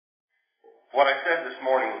What I said this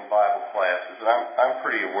morning in Bible class is that I'm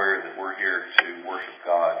pretty aware that we're here to worship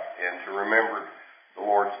God and to remember the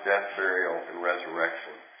Lord's death, burial, and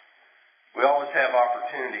resurrection. We always have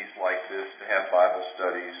opportunities like this to have Bible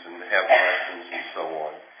studies and to have lessons and so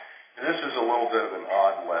on. And this is a little bit of an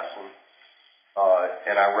odd lesson,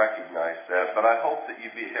 and I recognize that, but I hope that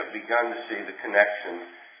you have begun to see the connection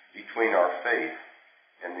between our faith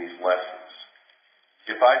and these lessons.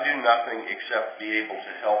 If I do nothing except be able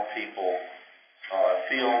to help people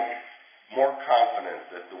feel more confident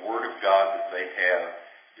that the Word of God that they have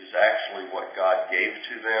is actually what God gave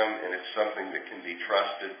to them and it's something that can be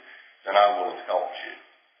trusted, then I will have helped you.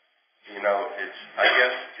 You know, I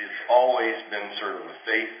guess it's always been sort of a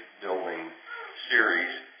faith-building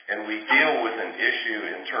series, and we deal with an issue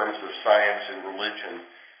in terms of science and religion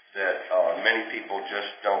that many people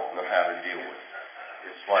just don't know how to deal with.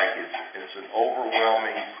 It's like it's an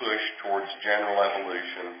overwhelming push towards general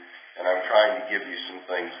evolution, and I'm trying to give you some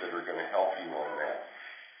things that are going to help you on that.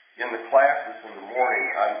 In the classes in the morning,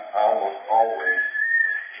 I almost always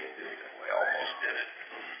did it that way. I almost did it.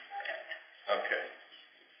 Okay.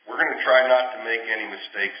 We're going to try not to make any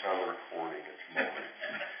mistakes on the recording at the moment.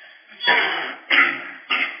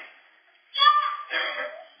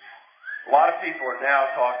 A lot of people are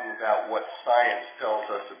now talking about what science tells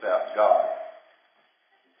us about God.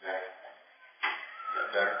 Okay. Is that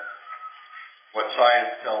better? What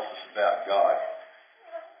science tells us about God.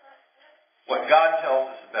 What God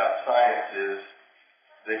tells us about science is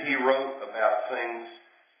that He wrote about things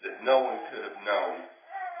that no one could have known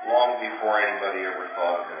long before anybody ever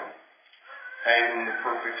thought of them. Hanging the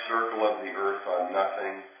perfect circle of the earth on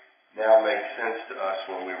nothing now makes sense to us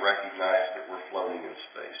when we recognize that we're floating in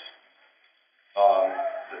space.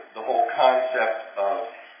 The whole concept of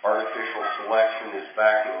artificial selection is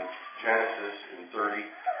back in Genesis in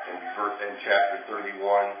chapter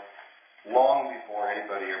 31, long before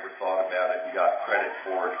anybody ever thought about it and got credit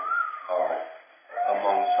for it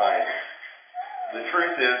among scientists. The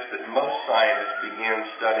truth is that most scientists began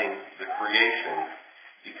studying the creation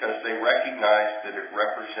because they recognized that it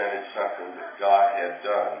represented something that God had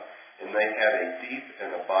done, and they had a deep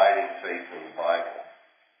and abiding faith in the Bible.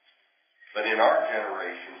 But in our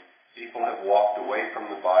generation, people have walked away from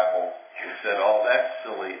the Bible and said, oh, that's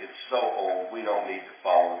silly, it's so old, we don't need to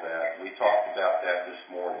follow that. We talked about that this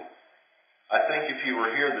morning. I think if you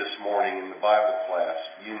were here this morning in the Bible class,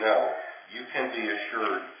 you know, you can be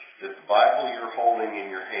assured that the Bible you're holding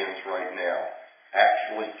in your hands right now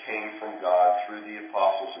actually came from God through the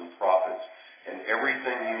apostles and prophets, and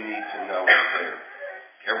everything you need to know is there.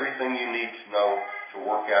 Everything you need to know to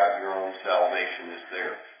work out your own salvation is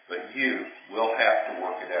there, but you will have to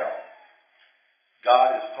work it out.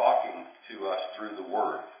 God is talking to us through the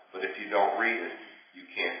Word, but if you don't read it, you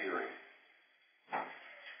can't hear it.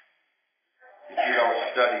 If you don't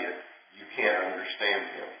study it, you can't understand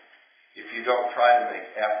Him. If you don't try to make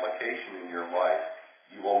application in your life,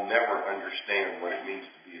 you will never understand what it means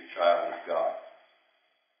to be a child of God.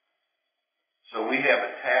 So we have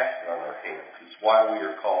a task on our hands. It's why we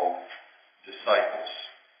are called disciples.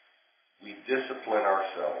 We discipline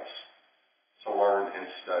ourselves to learn and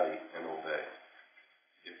study and obey.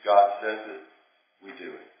 If God says it, we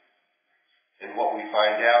do it. And what we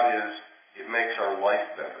find out is it makes our life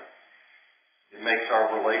better. It makes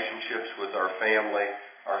our relationships with our family,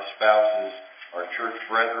 our spouses, our church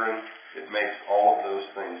brethren, it makes all of those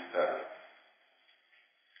things better.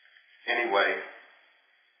 Anyway,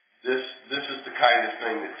 this is the kind of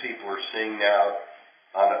thing that people are seeing now.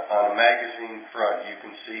 On a magazine front, you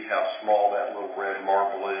can see how small that little red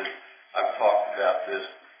marble is. I've talked about this.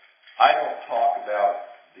 I don't talk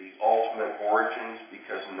about the ultimate origins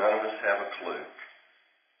because none of us have a clue.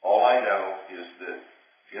 All I know is that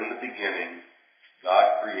in the beginning,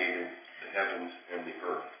 God created the heavens and the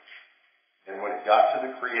earth. And when it got to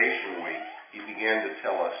the creation week, He began to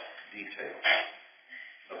tell us details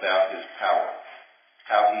about His power,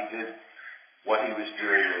 how He did what He was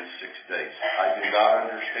doing in 6 days. I do not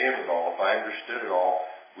understand it all. If I understood it all,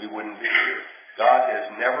 we wouldn't be here. God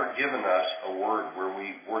has never given us a word where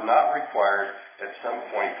we were not required at some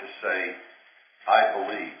point to say, I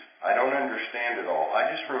believe. I don't understand it all. I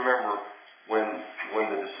just remember when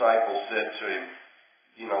the disciples said to Him,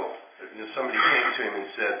 somebody came to Him and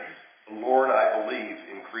said, Lord, I believe,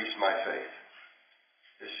 increase my faith.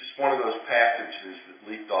 It's just one of those passages that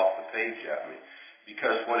leaped off the page at me.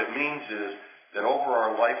 Because what it means is that over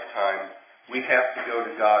our lifetime, we have to go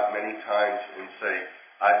to God many times and say,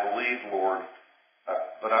 I believe, Lord,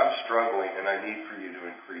 but I'm struggling and I need for you to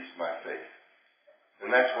increase my faith.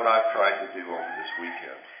 And that's what I've tried to do over this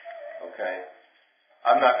weekend. Okay?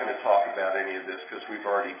 I'm not going to talk about any of this because we've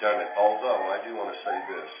already done it, although I do want to say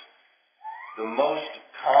this. The most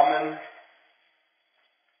common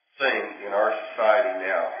thing in our society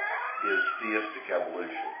now is theistic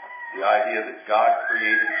evolution. The idea that God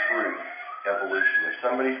created through evolution. If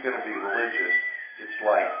somebody's going to be religious, it's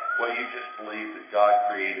like, well, you just believe that God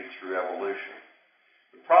created through evolution.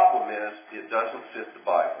 The problem is, it doesn't fit the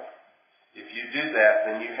Bible. If you do that,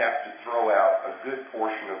 then you have to throw out a good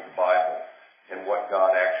portion of the Bible and what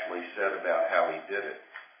God actually said about how he did it.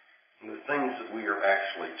 And the things that we are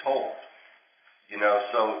actually told.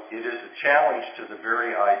 So it is a challenge to the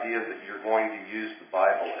very idea that you're going to use the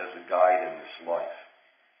Bible as a guide in this life.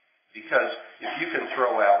 Because if you can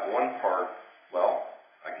throw out one part, well,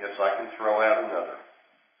 I guess I can throw out another.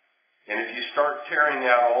 And if you start tearing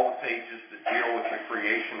out all the pages that deal with the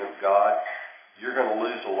creation of God, you're going to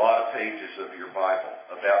lose a lot of pages of your Bible.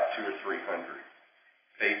 About 200 or 300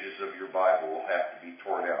 pages of your Bible will have to be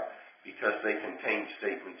torn out because they contain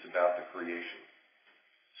statements about the creation.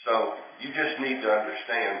 So you just need to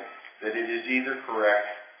understand that it is either correct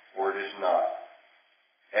or it is not.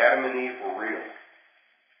 Adam and Eve were real.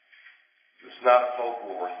 It's not a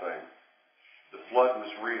folklore thing. The flood was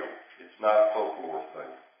real. It's not a folklore thing.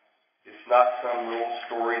 It's not some little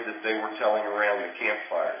story that they were telling around the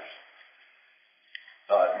campfires.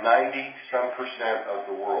 90% of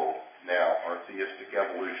the world now are theistic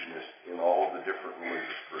evolutionists in all of the different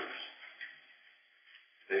religious groups.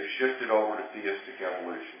 They've shifted over to theistic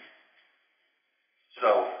evolution.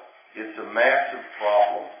 So it's a massive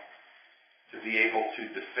problem to be able to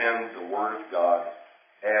defend the Word of God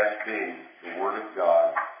as being the Word of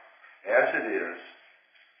God as it is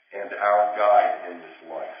and our guide in this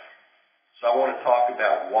life. So I want to talk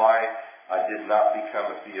about why I did not become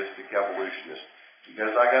a theistic evolutionist.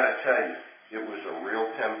 Because I got to tell you, it was a real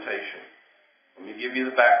temptation. Let me give you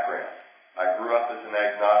the background. I grew up as an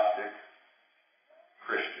agnostic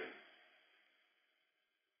Christian.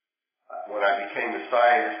 When I became a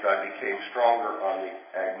scientist, I became stronger on the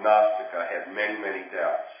agnostic. I had many, many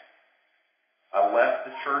doubts. I left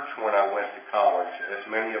the church when I went to college, as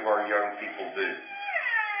many of our young people do.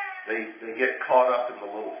 They get caught up in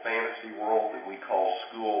the little fantasy world that we call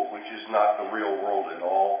school, which is not the real world at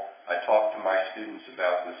all. I talk to my students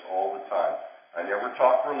about this all the time. I never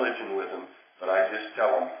talk religion with them, but I just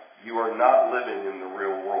tell them, you are not living in the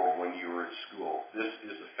real world when you are at school. This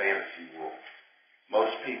is a fantasy world.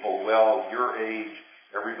 Most people, well, your age,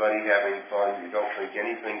 everybody having fun, you don't think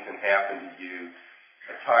anything can happen to you,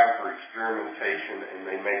 a time for experimentation, and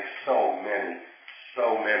they make so many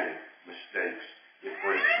mistakes. It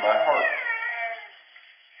breaks my heart.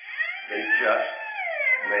 They just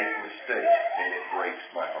make mistakes, and it breaks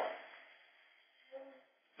my heart.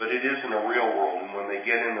 But it isn't a real world, and when they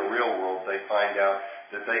get in the real world, they find out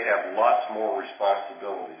that they have lots more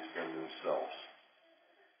responsibilities than themselves.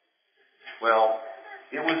 Well,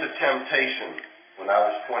 it was a temptation when I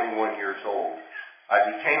was 21 years old. I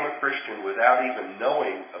became a Christian without even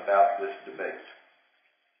knowing about this debate.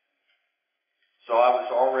 So I was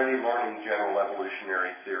already learning general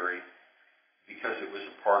evolutionary theory because it was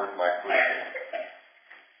a part of my curriculum.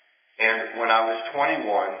 And when I was 21,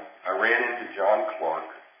 I ran into John Clark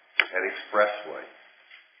at Expressway.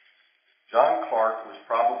 John Clark was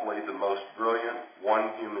probably the most brilliant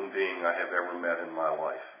one human being I have ever met in my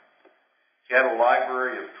life. He had a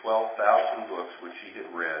library of 12,000 books, which he had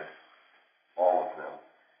read, all of them.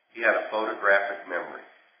 He had a photographic memory.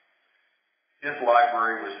 His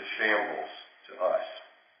library was a shambles to us,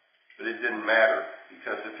 but it didn't matter,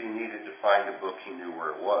 because if he needed to find a book, he knew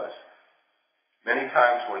where it was. Many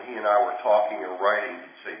times when he and I were talking or writing,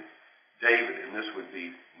 he'd say, David, and this would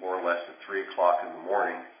be more or less at 3 o'clock in the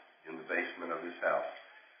morning in the basement of his house.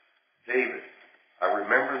 David, I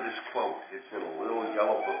remember this quote. It's in a little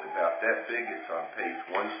yellow book about that big. It's on page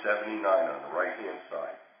 179 on the right-hand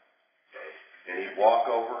side. And he'd walk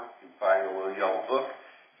over, he'd find a little yellow book,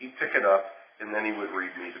 he'd pick it up, and then he would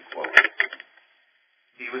read me the quote.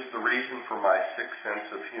 He was the reason for my sick sense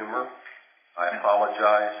of humor. I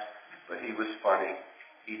apologize, but he was funny.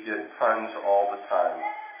 He did puns all the time.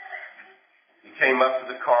 He came up to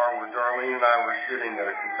the car where Darlene and I were sitting at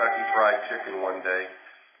a Kentucky Fried Chicken one day,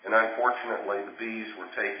 and unfortunately the bees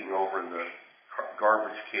were taking over the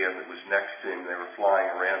garbage can that was next to him. They were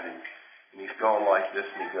flying around him, and he's going like this,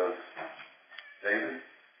 and he goes, David,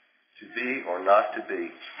 to be or not to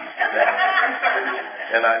be?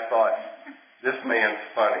 And I thought, this man's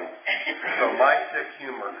funny. So my sick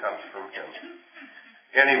humor comes from him.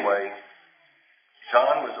 Anyway,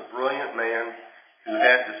 John was a brilliant man who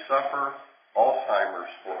had to suffer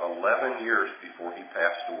Alzheimer's for 11 years before he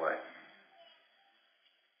passed away.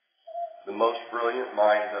 the most brilliant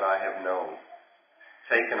mind that I have known,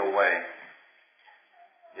 taken away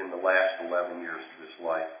in the last 11 years of his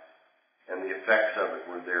life. And the effects of it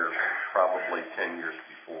were there probably 10 years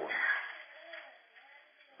before.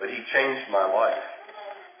 But he changed my life.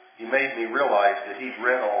 He made me realize that he'd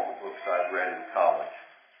read all the books I'd read in college,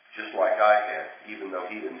 just like I had, even though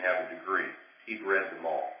he didn't have a degree. He'd read them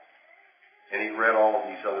all. And he'd read all of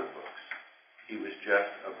these other books. He was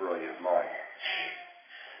just a brilliant mind.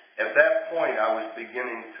 At that point, I was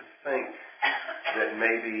beginning to think that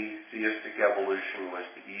maybe theistic evolution was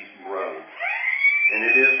the easy road. And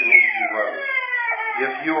it is an easy road.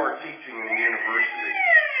 If you are teaching in a university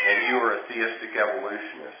and you are a theistic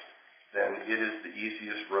evolutionist, then it is the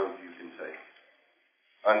easiest road you can take.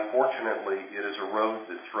 Unfortunately, it is a road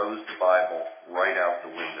that throws the Bible right out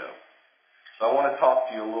the window. So I want to talk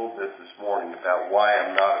to you a little bit this morning about why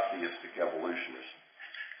I'm not a theistic evolutionist.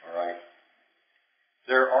 All right?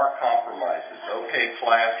 There are compromises. Okay,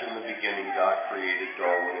 class, in the beginning, God created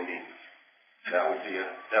Darwin and Eve. That would be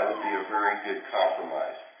a very good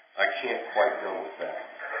compromise. I can't quite go with that.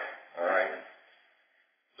 All right?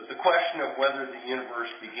 But the question of whether the universe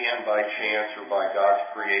began by chance or by God's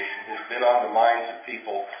creation has been on the minds of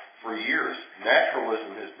people for years.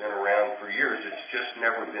 Naturalism has been around for years. It's just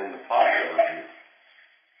never been the popular view.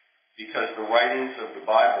 Because the writings of the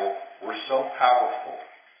Bible were so powerful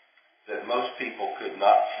that most people could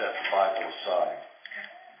not set the Bible aside.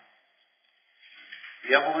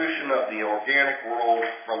 The evolution of the organic world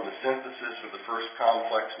from the synthesis of the first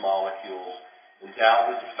complex molecules endowed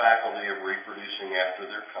with the faculty of reproducing after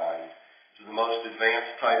their kind to the most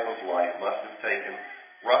advanced type of life must have taken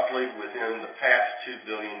roughly within the past 2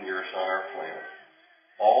 billion years on our planet.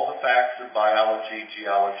 All the facts of biology,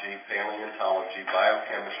 geology, paleontology,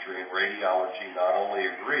 biochemistry, and radiology not only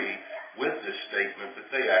agree with this statement, but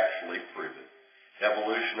they actually prove it.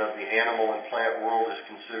 Evolution of the animal and plant world is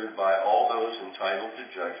considered by all those entitled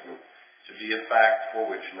to judgment to be a fact for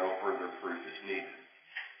which no further proof is needed.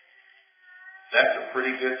 That's a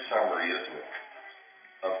pretty good summary, isn't it,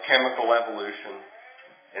 of chemical evolution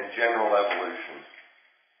and general evolution.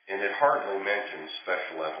 And it hardly mentions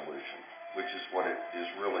special evolution, which is what it is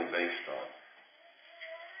really based on.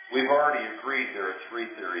 We've already agreed there are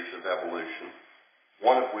 3 theories of evolution,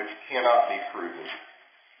 one of which cannot be proven,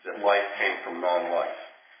 that life came from non-life.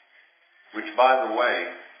 Which, by the way,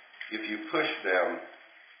 if you push them,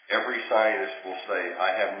 every scientist will say, I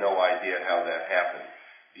have no idea how that happened.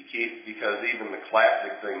 Because even the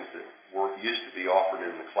classic things that used to be offered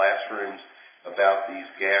in the classrooms about these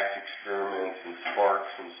gas experiments and sparks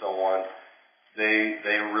and so on,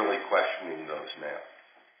 they're really questioning those now.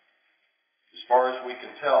 As far as we can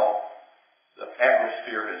tell, the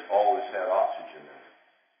atmosphere has always had oxygen in it.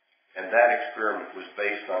 And that experiment was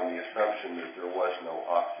based on the assumption that there was no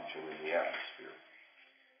oxygen in the atmosphere.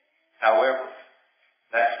 However,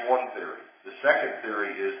 that's one theory. The second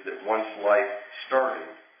theory is that once life started,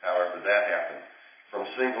 however that happened, from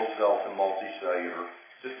single cell to multicellular,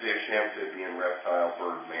 to fish, amphibian, reptile,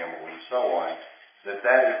 bird, mammal, and so on,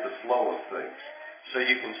 that is the flow of things. So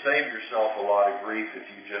you can save yourself a lot of grief if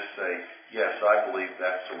you just say, yes, I believe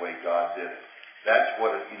that's the way God did it. That's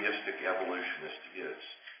what a theistic evolutionist is.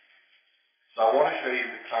 So I want to show you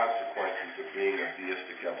the consequences of being a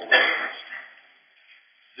theistic evolutionist.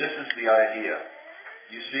 This is the idea.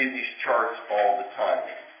 You see these charts all the time.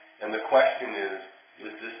 And the question is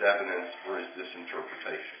this evidence or is this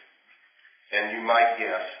interpretation? And you might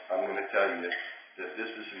guess, I'm going to tell you that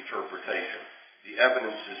this is interpretation. The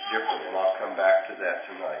evidence is different, and I'll come back to that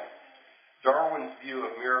tonight. Darwin's view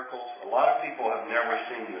of miracles, a lot of people have never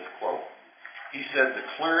seen this quote. He said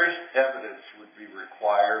the clearest evidence would be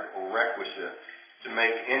required or requisite to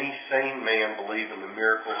make any sane man believe in the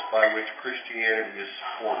miracles by which Christianity is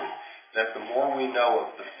supported, that the more we know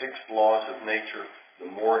of the fixed laws of nature, the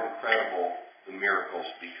more incredible the miracles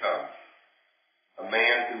become. A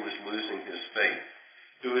man who was losing his faith,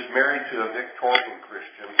 who was married to a Victorian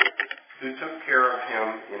Christian, who took care of him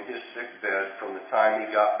in his sick bed from the time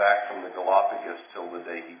he got back from the Galapagos till the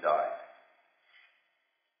day he died.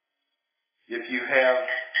 If you have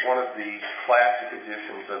one of the classic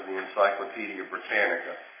editions of the Encyclopedia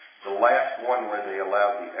Britannica, the last one where they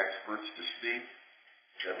allowed the experts to speak,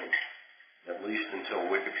 at least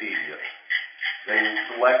until Wikipedia, they would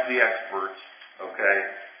select the experts, okay,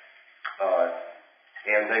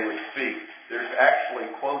 and they would speak. There's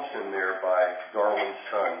actually quotes in there by Darwin's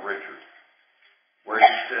son, Richard, where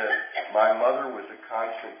he said, my mother was a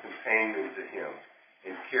constant companion to him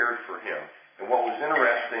and cared for him. And what was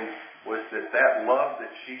interesting was that love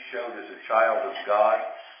that she showed as a child of God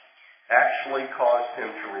actually caused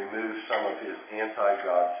him to remove some of his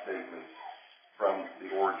anti-God statements from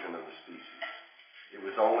the origin of the species. It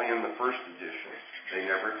was only in the first edition. They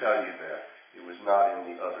never tell you that. It was not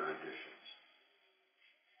in the other editions.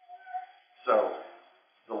 So,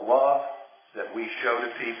 the love that we show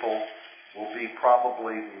to people will be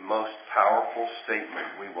probably the most powerful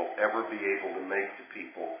statement we will ever be able to make to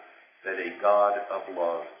people, that a God of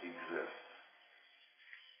love exists.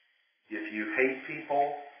 If you hate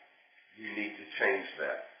people, you need to change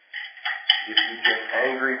that. If you get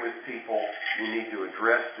angry with people, you need to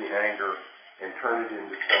address the anger and turn it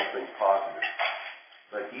into something positive.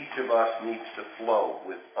 But each of us needs to flow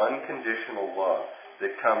with unconditional love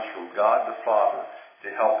that comes from God the Father to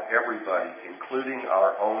help everybody, including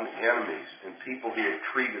our own enemies and people who have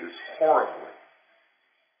treated us horribly.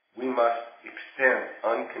 We must extend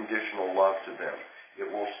unconditional love to them. It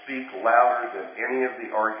will speak louder than any of the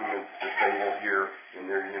arguments that they will hear in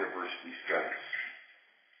their university studies.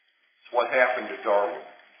 It's what happened to Darwin.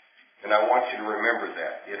 And I want you to remember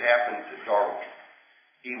that. It happened to Darwin.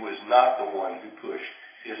 He was not the one who pushed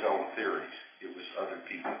his own theories. It was other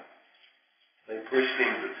people. They pushed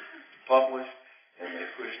him to publish, and they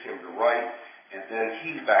pushed him to write, and then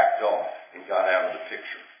he backed off and got out of the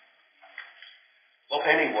picture. Well,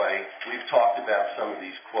 anyway, we've talked about some of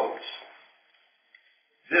these quotes.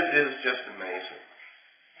 This is just amazing.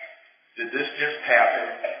 Did this just happen?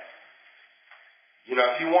 You know,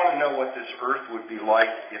 if you want to know what this earth would be like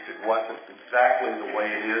if it wasn't exactly the way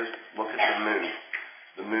it is, look at the moon.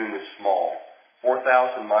 The moon is small.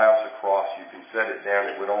 4,000 miles across, you can set it down,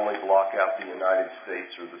 it would only block out the United States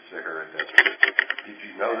or the Sahara Desert. Did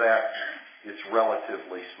you know that? It's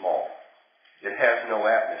relatively small. It has no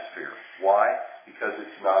atmosphere. Why? Because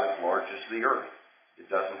it's not as large as the Earth. It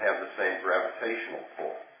doesn't have the same gravitational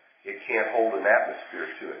pull. It can't hold an atmosphere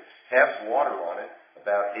to it. It has water on it,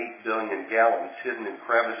 about 8 billion gallons hidden in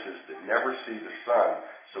crevices that never see the sun,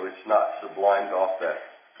 so it's not sublimed off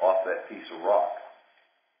that piece of rock.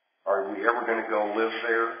 Are we ever going to go live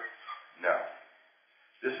there? No.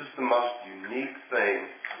 This is the most unique thing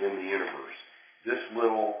in the universe. This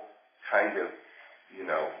little kind of,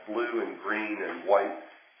 blue and green and white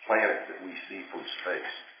planet that we see from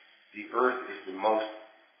space. The Earth is the most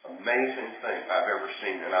amazing thing I've ever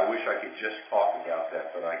seen, and I wish I could just talk about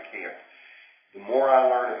that, but I can't. The more I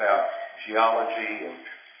learn about geology and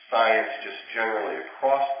science just generally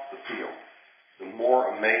across the field, the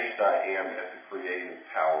more amazed I am at the creative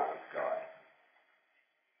power of God.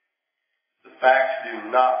 The facts do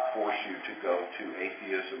not force you to go to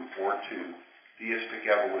atheism or to theistic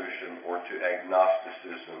evolution or to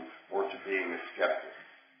agnosticism or to being a skeptic.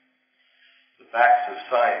 The facts of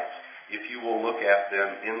science, if you will look at them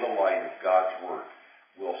in the light of God's Word,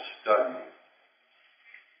 will stun you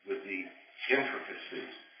with the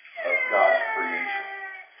intricacies of God's creation.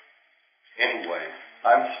 Anyway,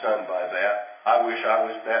 I'm stunned by that. I wish I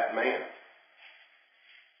was that man.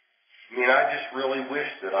 I mean, I just really wish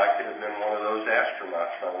that I could have been one of those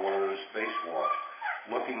astronauts on one of those spacewalks,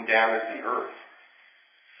 looking down at the Earth.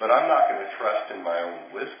 But I'm not going to trust in my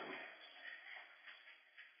own wisdom,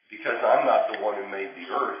 because I'm not the one who made the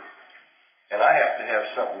Earth, and I have to have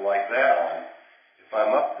something like that on if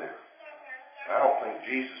I'm up there. I don't think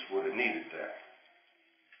Jesus would have needed that.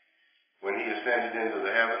 When he ascended into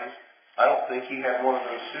the heavens, I don't think he had one of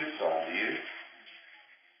those suits on, do you?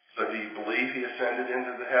 So do you believe he ascended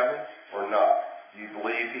into the heavens or not? Do you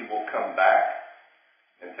believe he will come back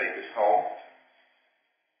and take us home?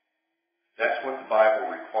 That's what the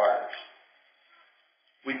Bible requires.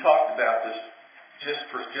 We talked about this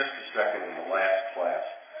just a second in the last class.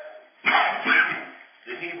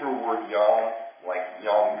 The Hebrew word yom, like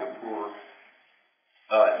Yom Kippur,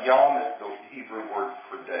 yom is the Hebrew word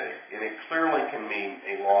for day, and it clearly can mean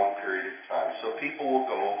a long period of time. So people will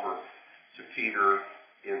go over to Peter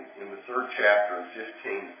in the 3rd chapter,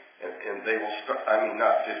 15, and they will start,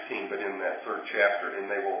 not 15, but in that 3rd chapter, and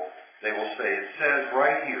they will say, it says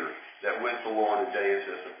right here that with the Lord a day is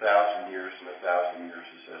as 1,000 years, and 1,000 years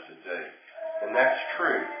is as a day. And that's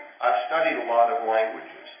true. I've studied a lot of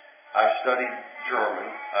languages. I've studied German.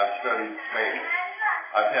 I've studied Spanish.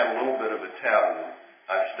 I've had a little bit of Italian.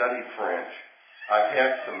 I've studied French. I've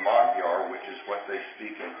had some Magyar, which is what they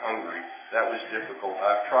speak in Hungary. That was difficult.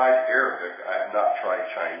 I've tried Arabic. I have not tried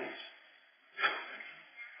Chinese.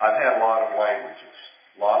 I've had a lot of languages,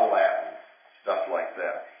 a lot of Latin, stuff like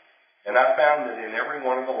that. And I found that in every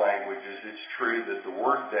one of the languages, it's true that the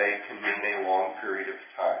word day can mean a long period of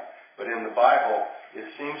time. But in the Bible, it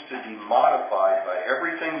seems to be modified by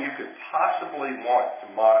everything you could possibly want to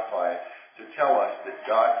modify it to tell us that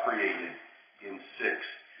God created in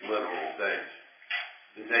 6 literal days.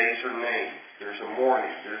 The days are named. There's a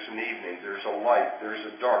morning, there's an evening, there's a light, there's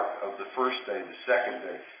a dark of the first day, the second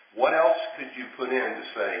day. What else could you put in to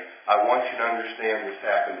say, I want you to understand this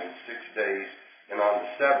happened in 6 days, and on the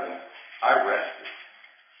seventh, I rested?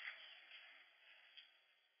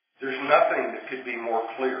 There's nothing that could be more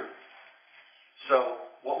clear. So,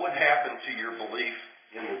 what would happen to your belief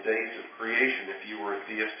in the days of creation if you were a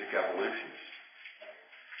theistic evolutionist?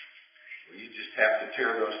 Well, you'd just have to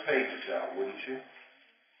tear those pages out, wouldn't you?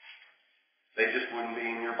 They just wouldn't be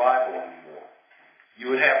in your Bible anymore.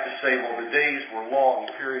 You would have to say, well, the days were long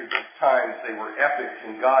periods of time, they were epic,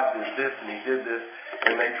 and God did this and he did this,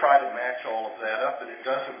 and they try to match all of that up, and it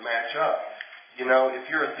doesn't match up. You know, if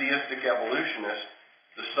you're a theistic evolutionist,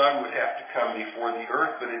 the sun would have to come before the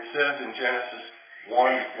earth, but it says in Genesis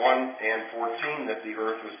 1 and 14 that the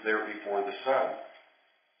earth was there before the sun.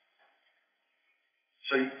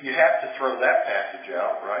 So you have to throw that passage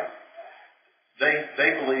out, right?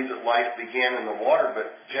 They believe that life began in the water, but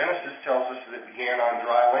Genesis tells us that it began on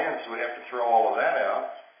dry land, so we have to throw all of that out.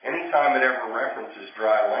 Anytime it ever references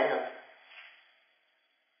dry land,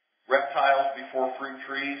 reptiles before fruit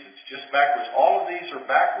trees, it's just backwards. All of these are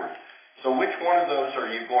backwards. So which one of those are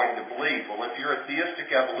you going to believe? Well, if you're a theistic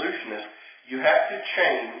evolutionist, you have to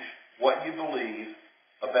change what you believe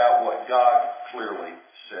about what God clearly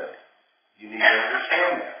said. You need to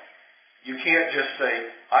understand that. You can't just say,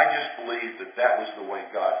 I just believe that that was the way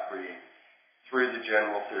God created through the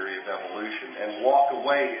general theory of evolution and walk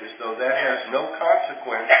away as though that has no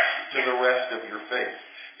consequence to the rest of your faith.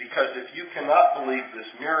 Because if you cannot believe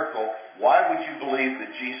this miracle, why would you believe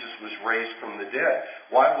that Jesus was raised from the dead?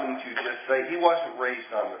 Why wouldn't you just say, he wasn't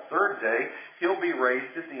raised on the third day, he'll be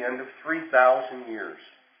raised at the end of 3,000 years,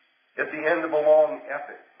 at the end of a long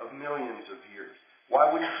epoch of millions of years?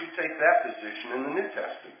 Why wouldn't you take that position in the New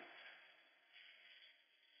Testament?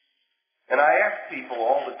 And I ask people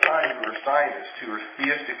all the time who are scientists, who are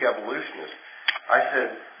theistic evolutionists, I said,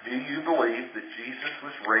 do you believe that Jesus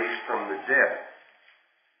was raised from the dead?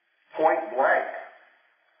 Point blank.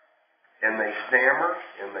 And they stammer,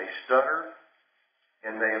 and they stutter,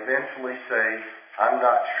 and they eventually say, I'm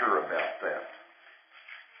not sure about that.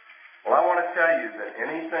 Well, I want to tell you that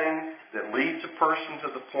anything that leads a person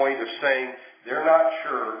to the point of saying they're not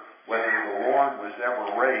sure whether the Lord was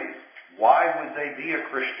ever raised, why would they be a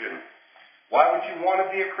Christian? Why would you want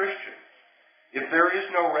to be a Christian? If there is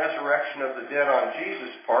no resurrection of the dead on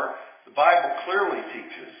Jesus' part, the Bible clearly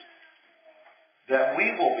teaches that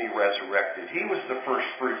we will be resurrected. He was the first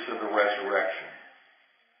fruits of the resurrection.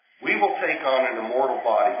 We will take on an immortal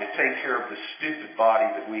body to take care of the stupid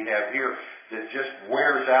body that we have here that just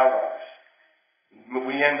wears out on us.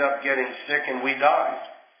 We end up getting sick and we die.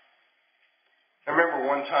 I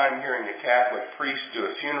remember one time hearing a Catholic priest do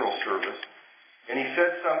a funeral service, and he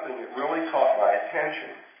said something that really caught my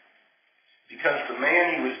attention. Because the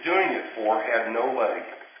man he was doing it for had no leg.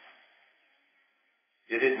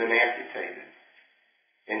 It had been amputated.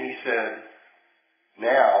 And he said,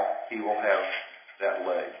 now he will have that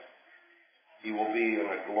leg. He will be in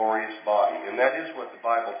a glorious body. And that is what the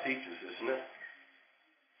Bible teaches, isn't it?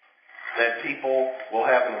 That people will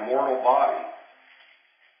have an immortal body.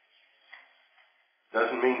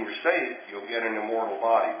 Doesn't mean you're saved. You'll get an immortal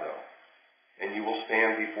body, though. And you will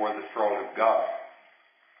stand before the throne of God.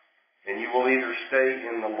 And you will either stay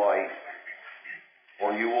in the light,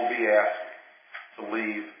 or you will be asked to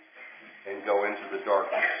leave and go into the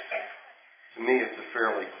darkness. To me, it's a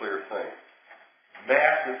fairly clear thing.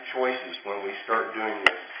 Massive choices when we start doing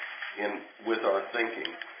this with our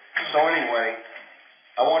thinking. So anyway,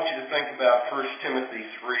 I want you to think about 1 Timothy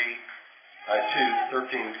 2,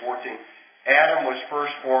 13 and 14. Adam was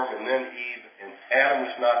first formed and then Eve, and Adam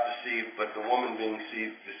was not deceived, but the woman being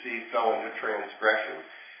deceived fell into transgression.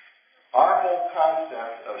 Our whole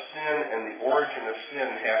concept of sin and the origin of sin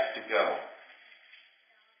has to go.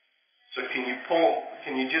 So can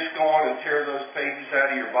you just go on and tear those pages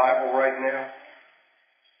out of your Bible right now?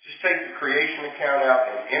 Just take the creation account out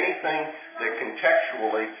and anything that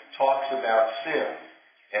contextually talks about sin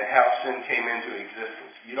and how sin came into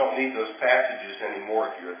existence. You don't need those passages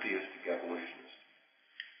anymore if you're a theistic evolutionist.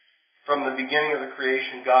 From the beginning of the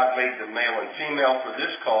creation, God made them male and female. For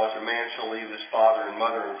this cause, a man shall leave his father and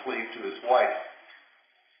mother and cleave to his wife.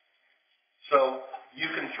 So you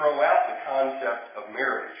can throw out the concept of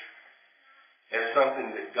marriage as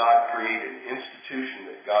something that God created, an institution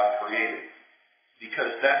that God created.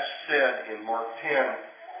 Because that's said in Mark 10,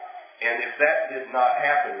 and if that did not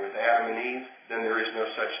happen with Adam and Eve, then there is no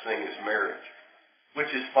such thing as marriage. Which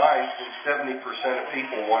is fine, since 70% of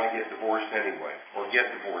people want to get divorced anyway, or get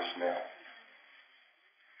divorced now.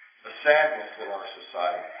 a sadness in our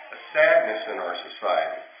society. A sadness in our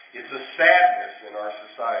society. It's a sadness in our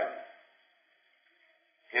society.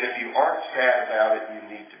 And if you aren't sad about it, you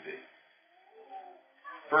need to be.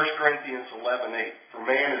 1 Corinthians 11:8, for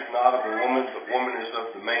man is not of the woman, but woman is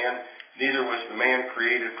of the man. Neither was the man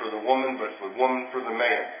created for the woman, but the woman for the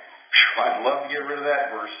man. I'd love to get rid of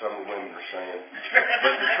that verse, some of the women are saying.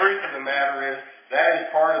 But the truth of the matter is, that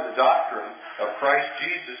is part of the doctrine of Christ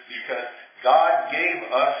Jesus, because God gave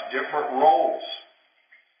us different roles.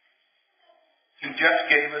 He just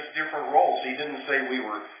gave us different roles. He didn't say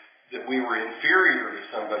that we were inferior to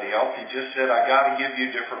somebody else. He just said, I got to give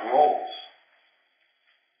you different roles.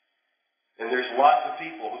 And there's lots of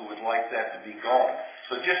people who would like that to be gone.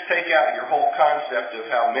 So just take out your whole concept of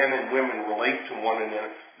how men and women relate to one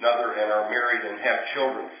another and are married and have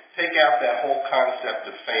children. Take out that whole concept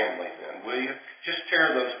of family then, will you? Just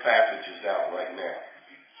tear those passages out right now.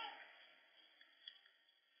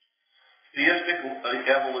 Theistic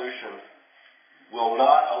evolution will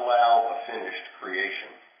not allow a finished creation.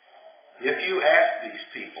 If you ask these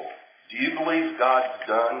people, do you believe God's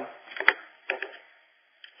done?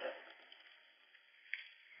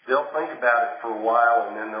 They'll think about it for a while,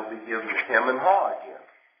 and then they'll be given the hem and haw again.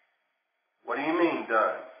 What do you mean,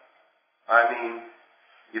 done? I mean,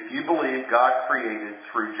 if you believe God created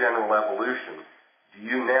through general evolution, do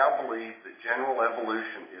you now believe that general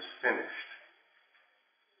evolution is finished?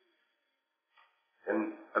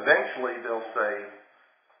 And eventually they'll say,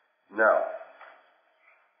 no.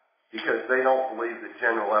 Because they don't believe that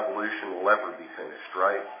general evolution will ever be finished,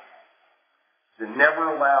 right? It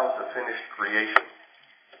never allows a finished creation.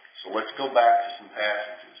 So let's go back to some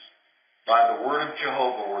passages. By the word of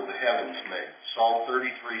Jehovah were the heavens made. Psalm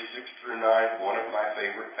 33, 6-9, one of my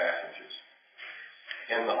favorite passages.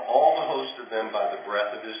 And all the host of them by the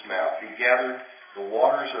breath of his mouth. He gathered the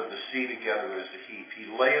waters of the sea together as a heap.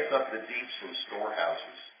 He layeth up the deeps in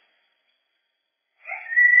storehouses.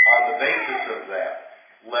 On the basis of that,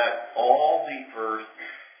 let all the earth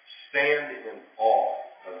stand in awe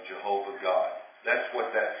of Jehovah God. That's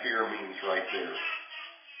what that fear means right there.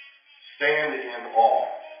 Stand in awe.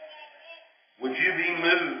 Would you be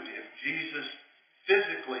moved if Jesus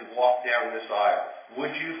physically walked down this aisle?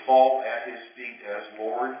 Would you fall at his feet as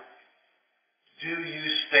Lord? Do you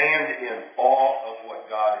stand in awe of what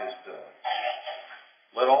God has done?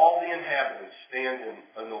 Let all the inhabitants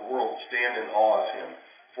in the world stand in awe of him.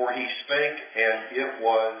 For he spake, and it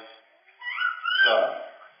was done.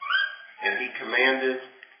 And he commanded,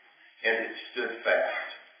 and it stood fast.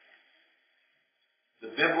 The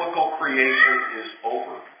biblical creation is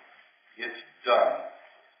over. It's done.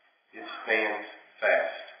 It stands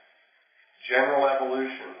fast. General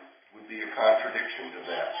evolution would be a contradiction to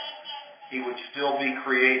that. He would still be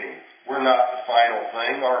creating. We're not the final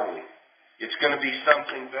thing, are we? It's going to be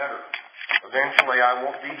something better. Eventually I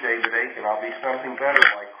won't be David Eakin. I'll be something better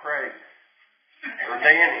like Craig or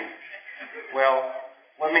Danny. Well,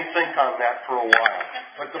 let me think on that for a while.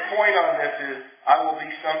 But the point on this is I will be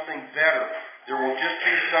something better. There will just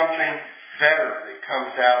be something better that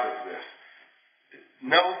comes out of this.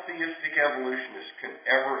 No theistic evolutionist can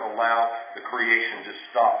ever allow the creation to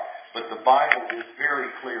stop. But the Bible is very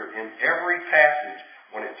clear. In every passage,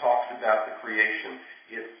 when it talks about the creation,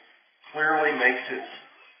 it clearly makes it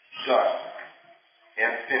done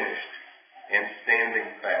and finished and standing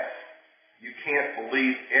fast. You can't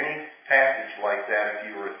believe any passage like that if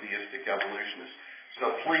you are a theistic evolutionist. So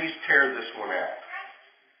please tear this one out.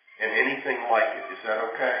 And anything like it. Is that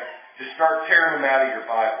okay? Just start tearing them out of your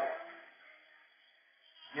Bible.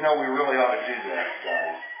 You know, we really ought to do that,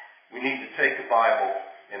 guys. We need to take the Bible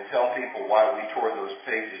and tell people why we tore those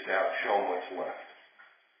pages out, show them what's left.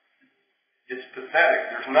 It's pathetic.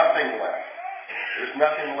 There's nothing left. There's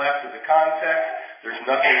nothing left of the context. There's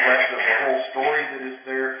nothing left of the whole story that is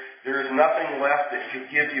there. There is nothing left that could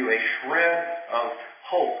give you a shred of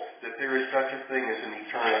hope that there is such a thing as an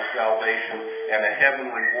eternal salvation and a heaven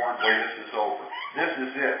reward when this is over. This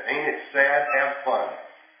is it. Ain't it sad? Have fun.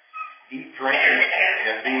 Eat, drink,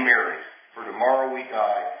 and be merry. For tomorrow we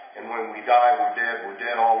die, and when we die, we're dead. We're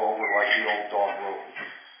dead all over like the old dog wrote.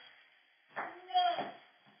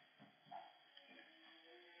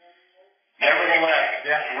 Nevertheless,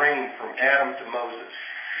 death reigned from Adam to Moses,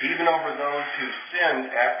 even over those who sinned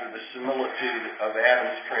after the similitude of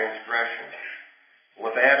Adam's transgression.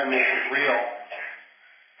 Well, if Adam isn't real,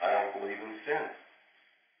 I don't believe in sin.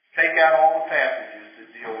 Take out all the passages that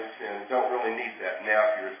deal with sin. Don't really need that now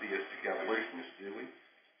if you're a theistic evolutionist, do we?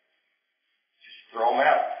 Just throw them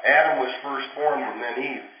out. Adam was first formed and then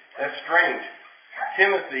Eve. That's strange.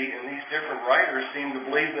 Timothy and these different writers seem to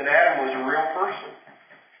believe that Adam was a real person.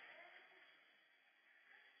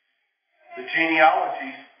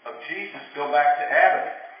 genealogies of Jesus go back to Adam.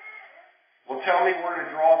 Well, tell me where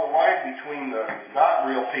to draw the line between the not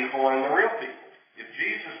real people and the real people. If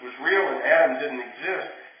Jesus was real and Adam didn't exist,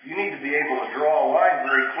 you need to be able to draw a line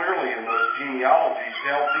very clearly in those genealogies to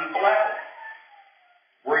help people out.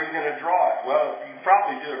 Where are you going to draw it? Well, you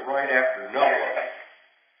probably do it right after Noah,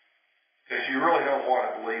 because you really don't want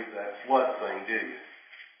to believe that flood thing, do you?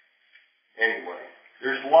 Anyway,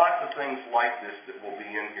 there's lots of things like this that will be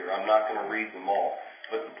in here. I'm not going to read them all.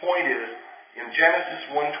 But the point is, in Genesis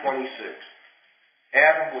 1:26,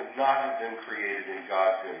 Adam would not have been created in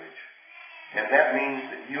God's image. And that means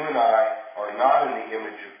that you and I are not in the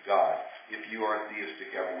image of God if you are a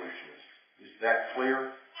theistic evolutionist. Is that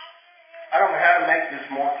clear? I don't know how to make this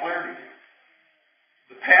more clear to you.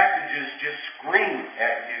 The passages just scream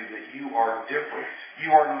at you that you are different.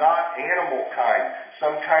 You are not animal kind,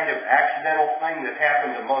 some kind of accidental thing that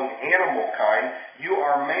happened among animal kind. You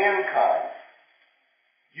are mankind.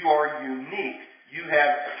 You are unique. You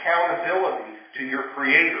have accountability to your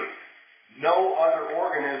Creator. No other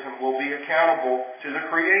organism will be accountable to the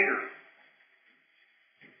Creator.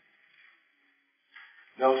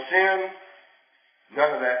 No sin.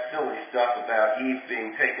 None of that silly stuff about Eve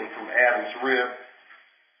being taken from Adam's rib.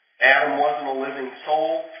 Adam wasn't a living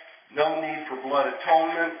soul. No need for blood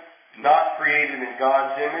atonement. Not created in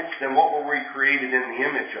God's image. Then what were we created in the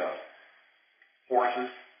image of? Horses,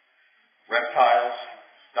 reptiles,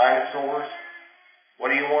 dinosaurs. What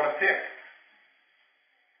do you want to pick?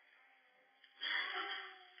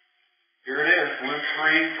 Here it is, Luke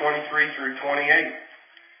 3:23 through 28.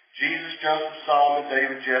 Jesus, Joseph, Solomon,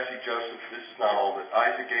 David, Jesse, Joseph, this is not all of it,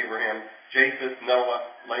 Isaac, Abraham, Japheth, Noah,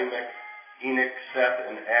 Lamech, Enoch, Seth,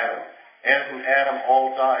 and Adam. As in Adam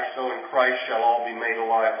all die, so in Christ shall all be made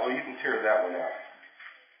alive. Oh, you can tear that one out.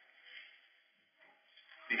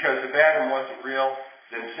 Because if Adam wasn't real,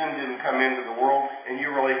 then sin didn't come into the world, and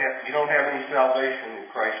you don't have any salvation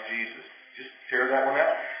in Christ Jesus. Just tear that one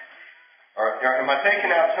out. All right, now, am I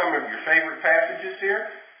taking out some of your favorite passages here?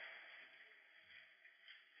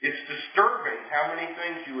 It's disturbing how many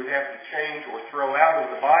things you would have to change or throw out of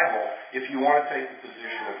the Bible if you want to take the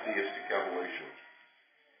position of theistic evolution.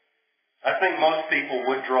 I think most people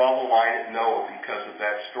would draw the line at Noah because of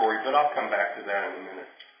that story, but I'll come back to that in a minute.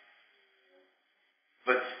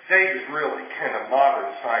 But David, really, can a modern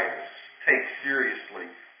scientist take seriously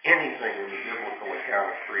anything in the biblical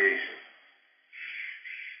account of creation?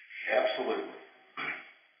 Absolutely.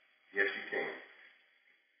 Yes, you can.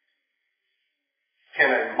 Can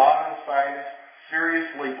a modern scientist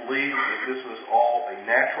seriously believe that this was all a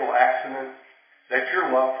natural accident? That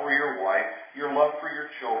your love for your wife, your love for your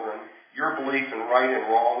children, your belief in right and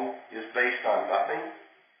wrong is based on nothing?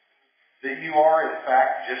 That you are, in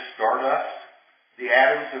fact, just stardust? The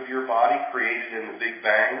atoms of your body created in the Big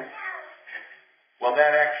Bang? Well,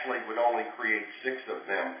 that actually would only create 6 of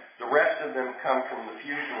them. The rest of them come from the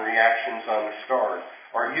fusion reactions on the stars.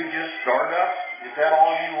 Are you just stardust? Is that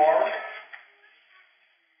all you are?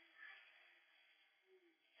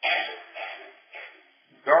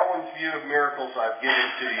 Darwin's view of miracles I've given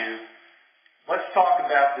to you. Let's talk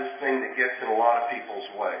about this thing that gets in a lot of people's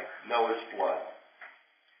way, Noah's flood.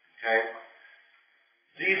 Okay?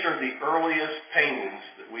 These are the earliest paintings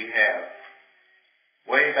that we have,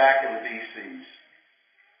 way back in the BCs,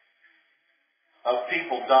 of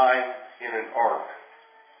people dying in an ark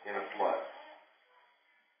in a flood.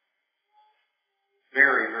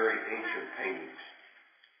 Very, very ancient paintings.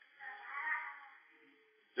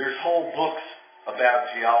 There's whole books about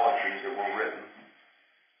geology that were written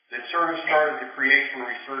that sort of started the Creation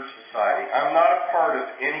Research Society. I'm not a part of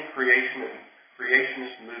any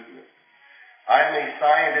creationist movement. I'm a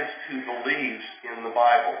scientist who believes in the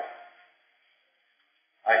Bible.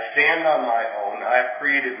 I stand on my own. I've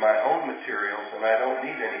created my own materials, and I don't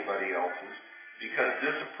need anybody else's, because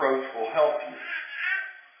this approach will help you.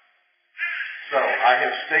 So I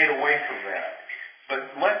have stayed away from that. But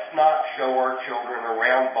let's not show our children a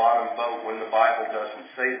round-bottom boat when the Bible doesn't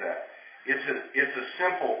say that. It's a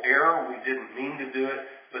simple error. We didn't mean to do it.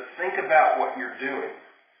 But think about what you're doing.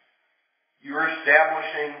 You're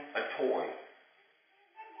establishing a toy,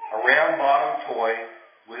 a round-bottom toy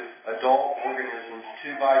with adult organisms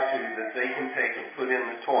 2 by 2 that they can take and put in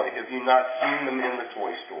the toy. Have you not seen them in the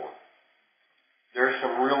toy store? There are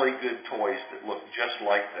some really good toys that look just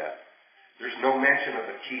like that. There's no mention of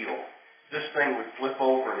a keel. This thing would flip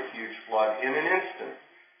over in a huge flood in an instant.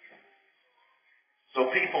 So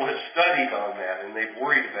people have studied on that, and they've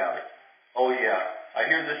worried about it. Oh, yeah, I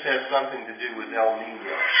hear this has something to do with El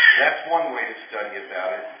Nino. That's one way to study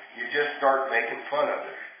about it. You just start making fun of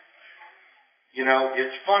it. You know,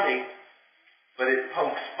 it's funny but it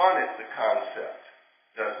pokes fun at the concept,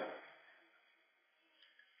 doesn't it?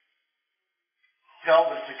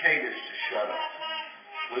 Tell the cicadas to shut up,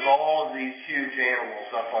 with all of these huge animals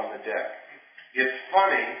up on the deck. It's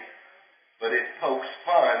funny, but it pokes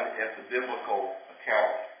fun at the biblical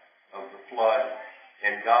account of the flood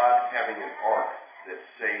and God having an ark that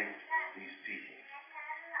saved these people.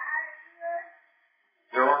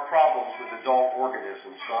 There are problems with adult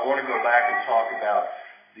organisms, so I want to go back and talk about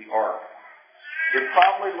the ark. It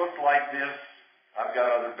probably looked like this. I've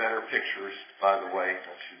got other better pictures, by the way.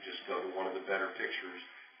 I should just go to one of the better pictures.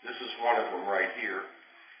 This is one of them right here.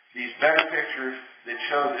 These better pictures that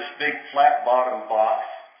show this big flat bottom box.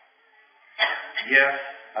 Yes,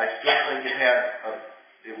 I still think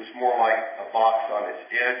it was more like a box on its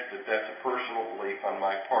edge, but that's a personal belief on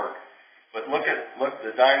my part. But look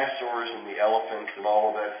the dinosaurs and the elephants and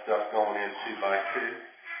all of that stuff going in 2 by 2.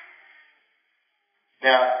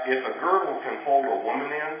 Now, if a girdle can hold a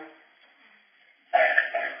woman in,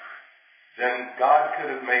 then God could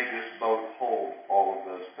have made this boat hold all of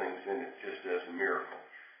those things in it just as a miracle.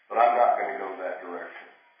 But I'm not going to go that direction.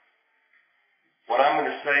 What I'm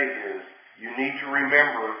going to say is, you need to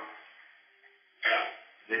remember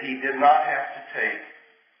that he did not have to take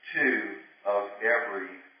 2 of every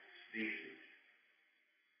species.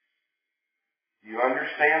 You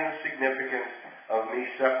understand the significance of me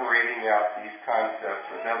separating out these concepts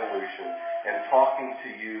of evolution and talking to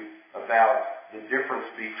you about the difference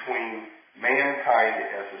between mankind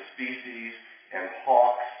as a species and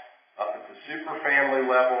hawks up at the superfamily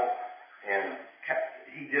level, and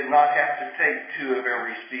he did not have to take 2 of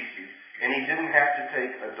every species, and he didn't have to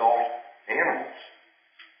take adult animals.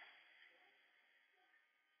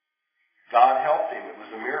 God helped him. It was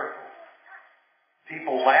a miracle.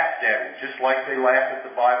 People laughed at him just like they laugh at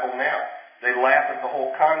the Bible now. They laugh at the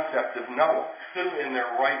whole concept of Noah. Who in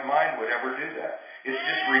their right mind would ever do that? It's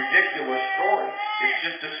just a ridiculous story. It's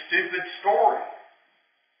just a stupid story.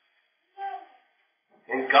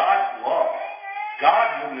 And God's love. God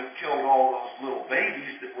wouldn't have killed all those little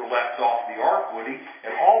babies that were left off the ark, would he?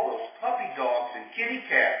 And all those puppy dogs and kitty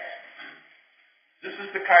cats. This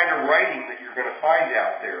is the kind of writing that you're going to find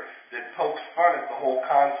out there that pokes fun at the whole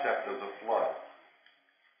concept of the flood.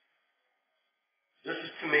 This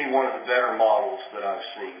is, to me, one of the better models that I've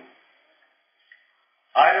seen.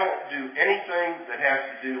 I don't do anything that has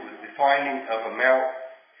to do with the finding of a Mount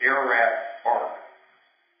Ararat ark.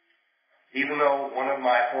 Even though one of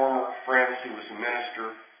my former friends who was a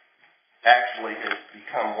minister actually has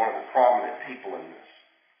become one of the prominent people in this.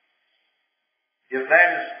 If that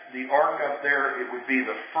is the ark up there, it would be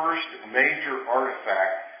the first major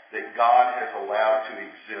artifact that God has allowed to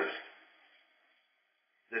exist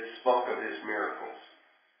that spoke of his miracles.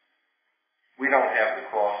 We don't have the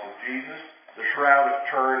cross of Jesus. The Shroud of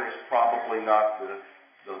Turin is probably not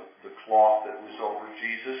the cloth that was over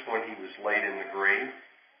Jesus when he was laid in the grave.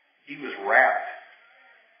 He was wrapped.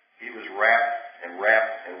 He was wrapped and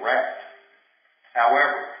wrapped and wrapped.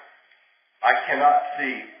 However, I cannot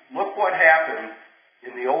see. Look what happened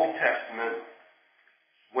in the Old Testament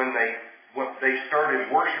when they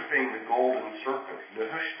started worshiping the golden serpent.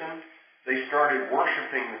 Nehushtan, they started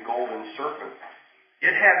worshiping the golden serpent.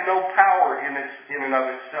 It had no power in and of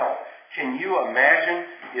itself. Can you imagine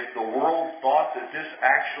if the world thought that this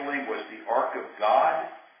actually was the Ark of God?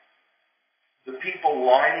 The people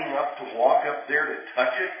lining up to walk up there to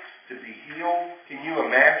touch it, to be healed. Can you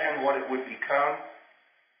imagine what it would become?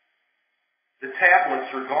 The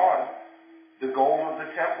tablets are gone. The gold of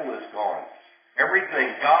the temple is gone.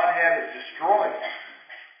 Everything. God had it destroyed.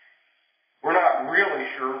 We're not really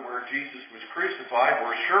sure where Jesus was crucified.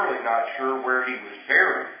 We're surely not sure where he was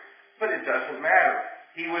buried. But it doesn't matter.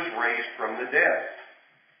 He was raised from the dead.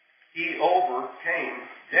 He overcame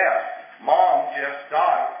death. Mom just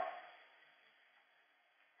died.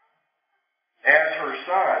 As her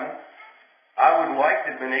son, I would like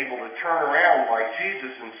to have been able to turn around like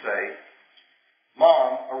Jesus and say,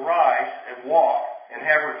 Mom, arise and walk, and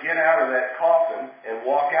have her get out of that coffin and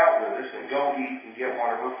walk out with us and go eat and get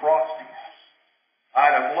one of her Frosties.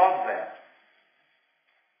 I'd have loved that.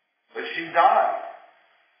 But she died.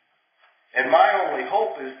 And my only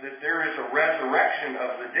hope is that there is a resurrection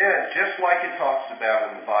of the dead, just like it talks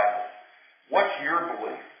about in the Bible. What's your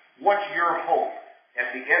belief? What's your hope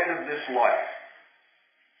at the end of this life?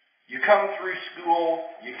 You come through school,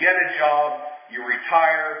 you get a job, you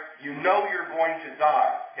retire, you know you're going to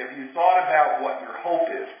die. Have you thought about what your hope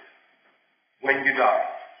is when you die?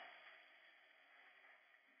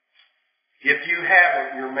 If you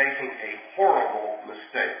haven't, you're making a horrible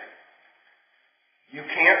mistake. You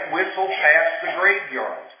can't whistle past the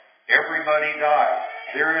graveyard. Everybody dies.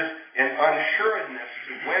 There is an unsuredness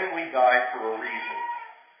to when we die for a reason.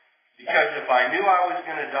 Because if I knew I was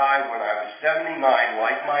going to die when I was 79,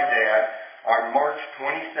 like my dad, on March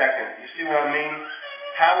 22nd, you see what I mean?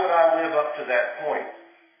 How would I live up to that point?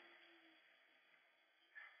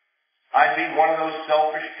 I'd be one of those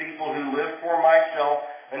selfish people who live for myself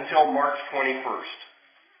until March 21st.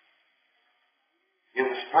 In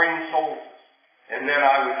the spring solstice. And then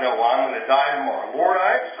I would know, well, I'm going to die tomorrow. Lord,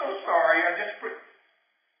 I'm so sorry.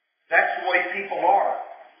 That's the way people are.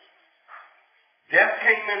 Death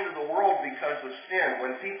came into the world because of sin.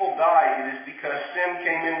 When people die, it is because sin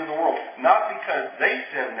came into the world. Not because they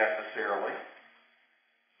sinned necessarily,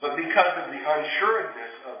 but because of the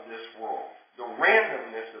unsuredness of this world. The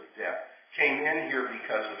randomness of death came in here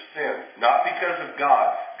because of sin. Not because of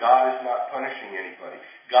God. God is not punishing anybody.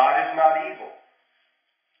 God is not evil.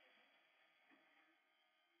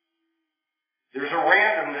 There's a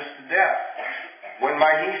randomness to death. When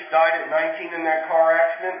my niece died at 19 in that car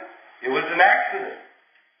accident, it was an accident.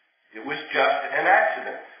 It was just an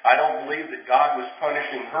accident. I don't believe that God was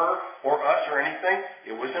punishing her or us or anything.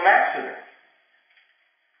 It was an accident.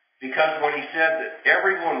 Because when he said that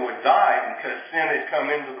everyone would die because sin had come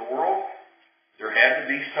into the world, there had to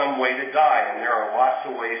be some way to die, and there are lots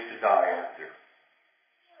of ways to die, aren't there?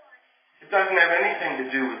 It doesn't have anything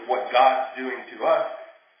to do with what God's doing to us.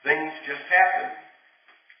 Things just happen.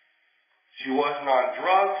 She wasn't on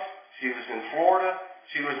drugs. She was in Florida.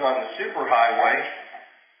 She was on the superhighway.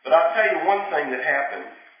 But I'll tell you one thing that happened.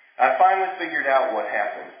 I finally figured out what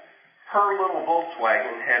happened. Her little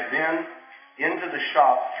Volkswagen had been into the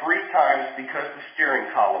shop 3 times because the steering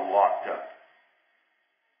column locked up.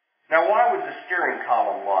 Now, why would the steering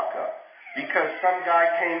column lock up? Because some guy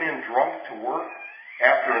came in drunk to work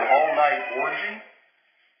after an all-night orgy,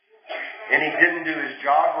 and he didn't do his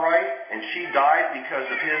job right, and she died because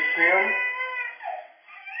of his sin?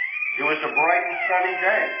 It was a bright and sunny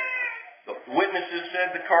day. The witnesses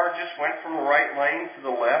said the car just went from the right lane to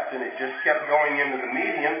the left, and it just kept going into the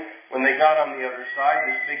median. When they got on the other side,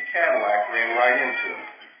 this big Cadillac ran right into them.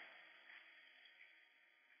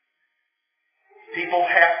 People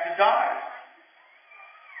have to die.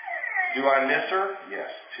 Do I miss her? Yes,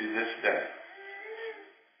 to this day.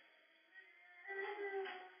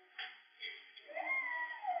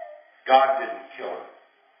 God didn't kill her.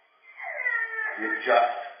 It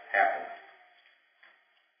just happened.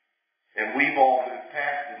 And we've all moved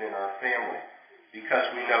past it in our family because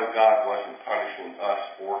we know God wasn't punishing us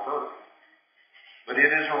or her. But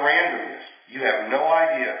it is a randomness. You have no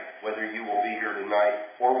idea whether you will be here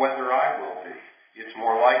tonight or whether I will be. It's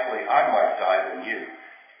more likely I might die than you,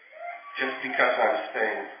 just because I'm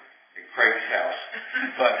staying at Craig's house.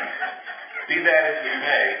 But be that as it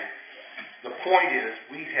may, the point is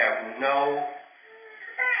we have no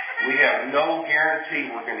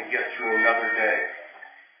guarantee we're going to get through another day.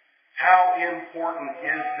 How important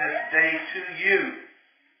is this day to you?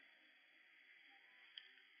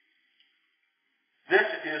 This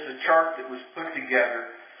is a chart that was put together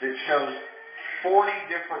that shows 40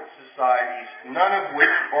 different societies, none of which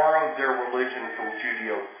borrowed their religion from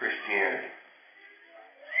Judeo-Christianity.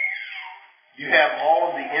 You have all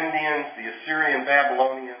of the Indians, the Assyrian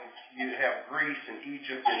Babylonians, you have Greece and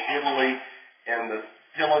Egypt and Italy, and the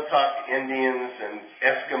Tillamook Indians and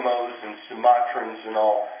Eskimos and Sumatrans and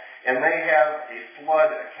all. And they have a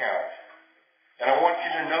flood account. And I want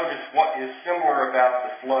you to notice what is similar about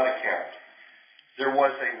the flood account. There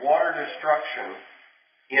was a water destruction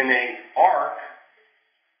in an ark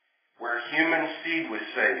where human seed was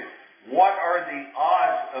saved. What are the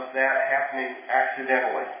odds of that happening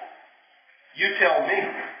accidentally? You tell me.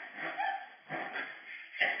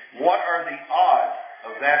 What are the odds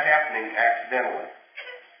of that happening accidentally?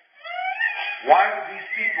 Why would these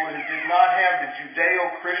people who did not have the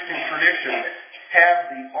Judeo-Christian tradition have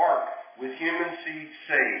the ark with human seed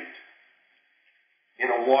saved in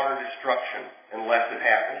a water destruction unless it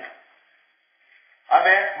happened? I've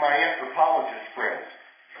asked my anthropologist friends,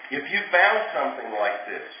 if you found something like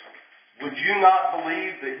this, would you not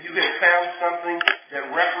believe that you had found something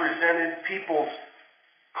that represented people's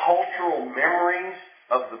cultural memories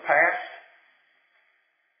of the past?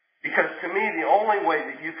 Because to me, the only way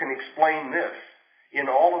that you can explain this in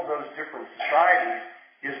all of those different societies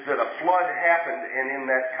is that a flood happened, and in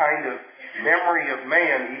that kind of memory of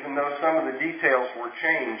man, even though some of the details were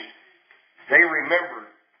changed, they remembered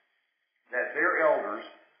that their elders,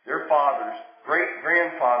 their fathers,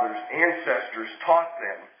 great-grandfathers, ancestors taught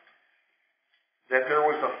them that there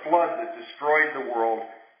was a flood that destroyed the world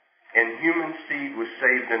and human seed was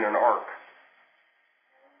saved in an ark.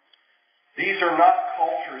 These are not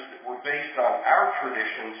cultures that were based on our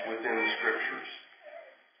traditions within the Scriptures.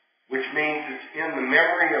 which means it's in the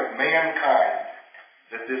memory of mankind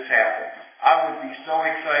that this happened. I would be so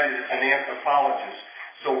excited as an anthropologist.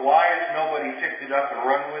 So why has nobody picked it up and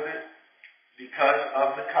run with it? Because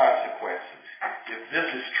of the consequences. If this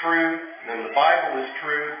is true, then the Bible is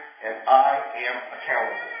true, and I am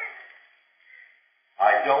accountable.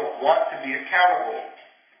 I don't want to be accountable.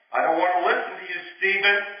 I don't want to listen to you,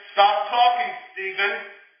 Stephen. Stop talking, Stephen.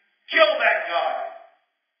 Kill that guy.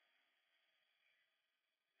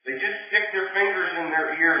 They just stick their fingers in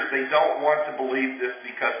their ears. They don't want to believe this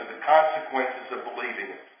because of the consequences of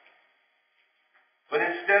believing it. But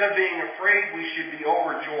instead of being afraid, we should be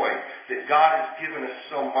overjoyed that God has given us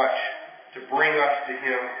so much to bring us to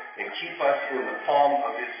Him and keep us in the palm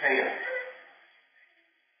of His hand.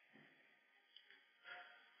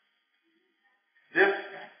 This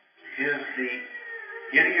is the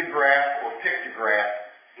ideograph or pictograph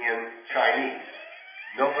in Chinese.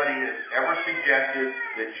 Nobody has ever suggested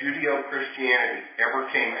that Judeo-Christianity ever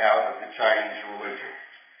came out of the Chinese religion.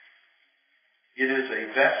 It is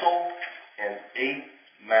a vessel and 8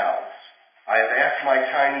 mouths. I have asked my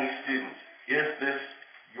Chinese students, is this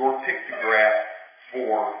your pictograph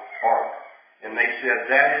for art? And they said,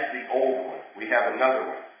 that is the old one. We have another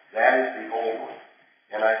one. That is the old one.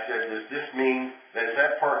 And I said, does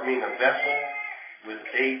that part mean a vessel with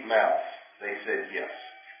 8 mouths? They said, yes.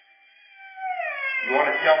 You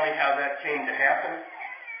want to tell me how that came to happen?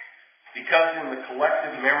 Because in the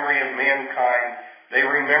collective memory of mankind, they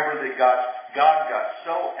remember that God got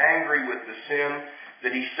so angry with the sin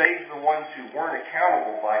that He saved the ones who weren't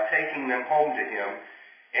accountable by taking them home to Him,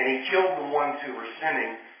 and He killed the ones who were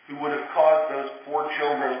sinning, who would have caused those poor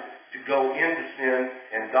children to go into sin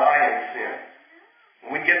and die in sin.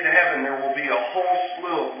 When we get to heaven, there will be a whole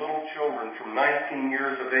slew of little children from 19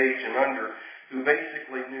 years of age and under who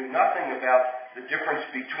basically knew nothing about the difference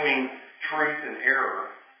between truth and error,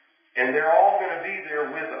 and they're all going to be there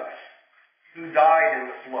with us, who died in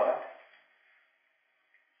the flood.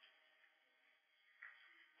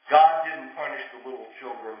 God didn't punish the little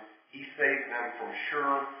children. He saved them from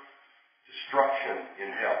sure destruction in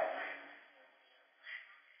hell.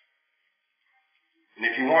 And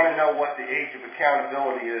if you want to know what the age of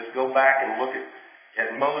accountability is, go back and look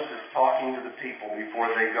at Moses talking to the people before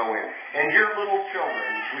they go in. And your little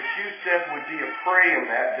children, which you said would be a prey in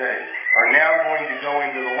that day, are now going to go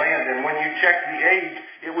into the land. And when you check the age,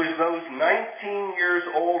 it was those 19 years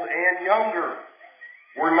old and younger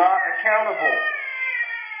were not accountable.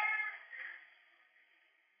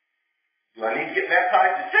 Do I need to get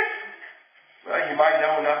baptized at 6? Well, you might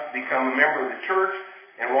know enough to become a member of the church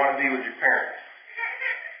and want to be with your parents.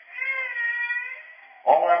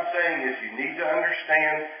 All I'm saying is you need to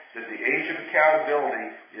understand that the age of accountability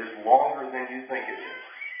is longer than you think it is.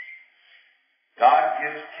 God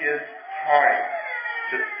gives kids time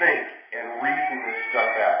to think and reason this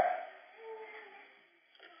stuff out.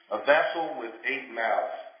 A vessel with 8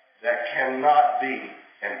 mouths. That cannot be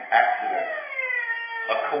an accident,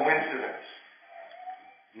 a coincidence.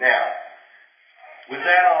 Now, with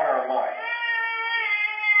that on our minds,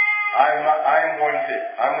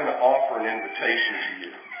 I'm going to offer an invitation to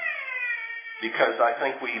you because I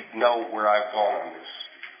think we know where I've gone on this.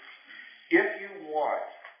 If you want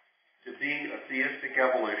to be a theistic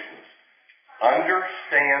evolutionist,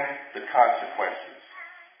 understand the consequences.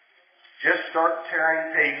 Just start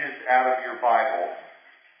tearing pages out of your Bible.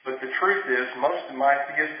 But the truth is, most of my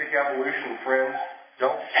theistic evolution friends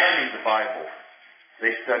don't study the Bible.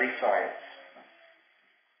 They study science.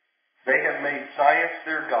 They have made science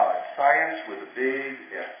their God. Science with a big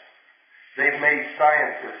S. They've made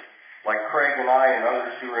scientists like Craig and I and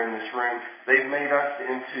others who are in this room, they've made us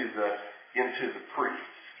into the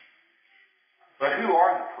priests. But who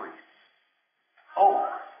are the priests? Oh,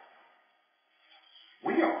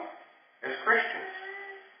 we are, as Christians.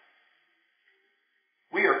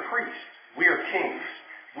 We are priests. We are kings.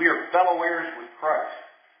 We are fellow heirs with Christ.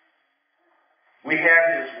 We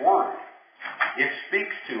have His Word. It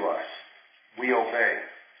speaks to us. We obey.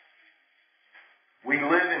 We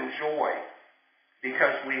live in joy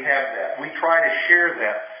because we have that. We try to share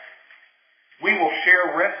that. We will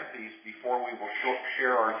share recipes before we will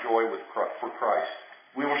share our joy for Christ.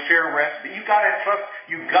 We will share recipes. You got to have trust.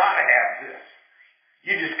 You got to have this.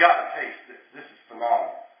 You just got to taste this. This is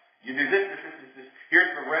phenomenal. You do this.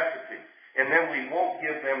 Here's the recipe. And then we won't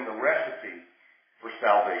give them the recipe for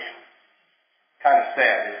salvation. Kind of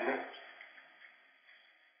sad, isn't it?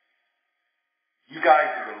 You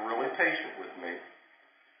guys have been really patient with me.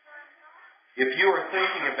 If you are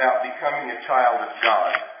thinking about becoming a child of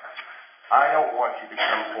God, I don't want you to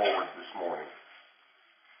come forward this morning.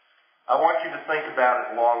 I want you to think about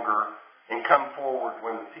it longer and come forward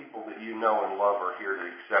when the people that you know and love are here to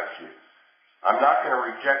accept you. I'm not going to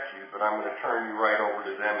reject you, but I'm going to turn you right over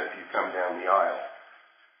to them if you come down the aisle.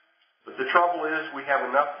 But the trouble is we have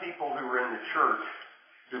enough people who are in the church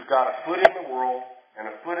who've got a foot in the world and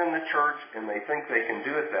a foot in the church, and they think they can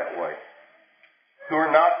do it that way, who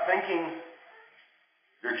are not thinking.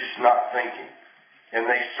 They're just not thinking. And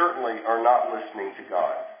they certainly are not listening to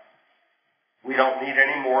God. We don't need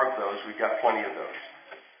any more of those. We've got plenty of those.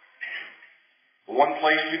 The one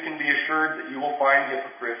place you can be assured that you will find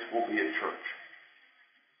hypocrites will be at church.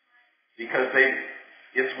 Because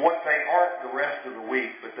it's what they aren't the rest of the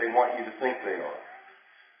week, but they want you to think they are.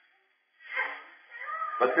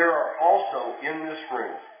 But there are also in this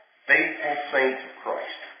room faithful saints of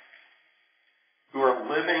Christ who are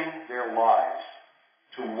living their lives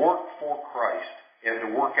to work for Christ and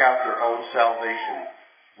to work out their own salvation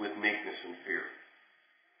with meekness and fear.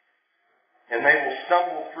 And they will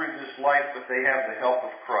stumble through this life, but they have the help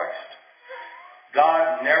of Christ.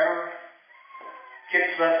 God never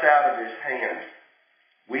kicks us out of his hand.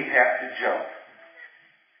 We have to jump.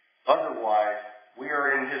 Otherwise, we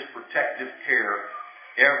are in his protective care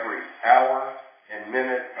every hour and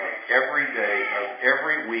minute of every day, of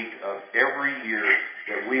every week, of every year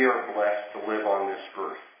that we are blessed to live on this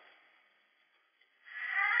earth.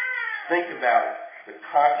 Think about it. The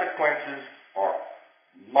consequences are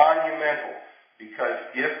monumental, because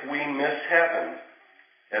if we miss heaven,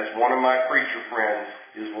 as one of my preacher friends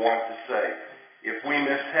is wont to say, if we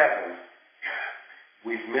miss heaven,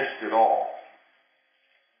 we've missed it all.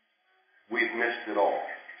 We've missed it all.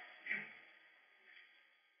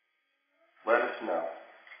 Let us know.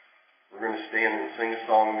 We're going to stand and sing a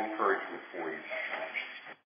song of encouragement for you.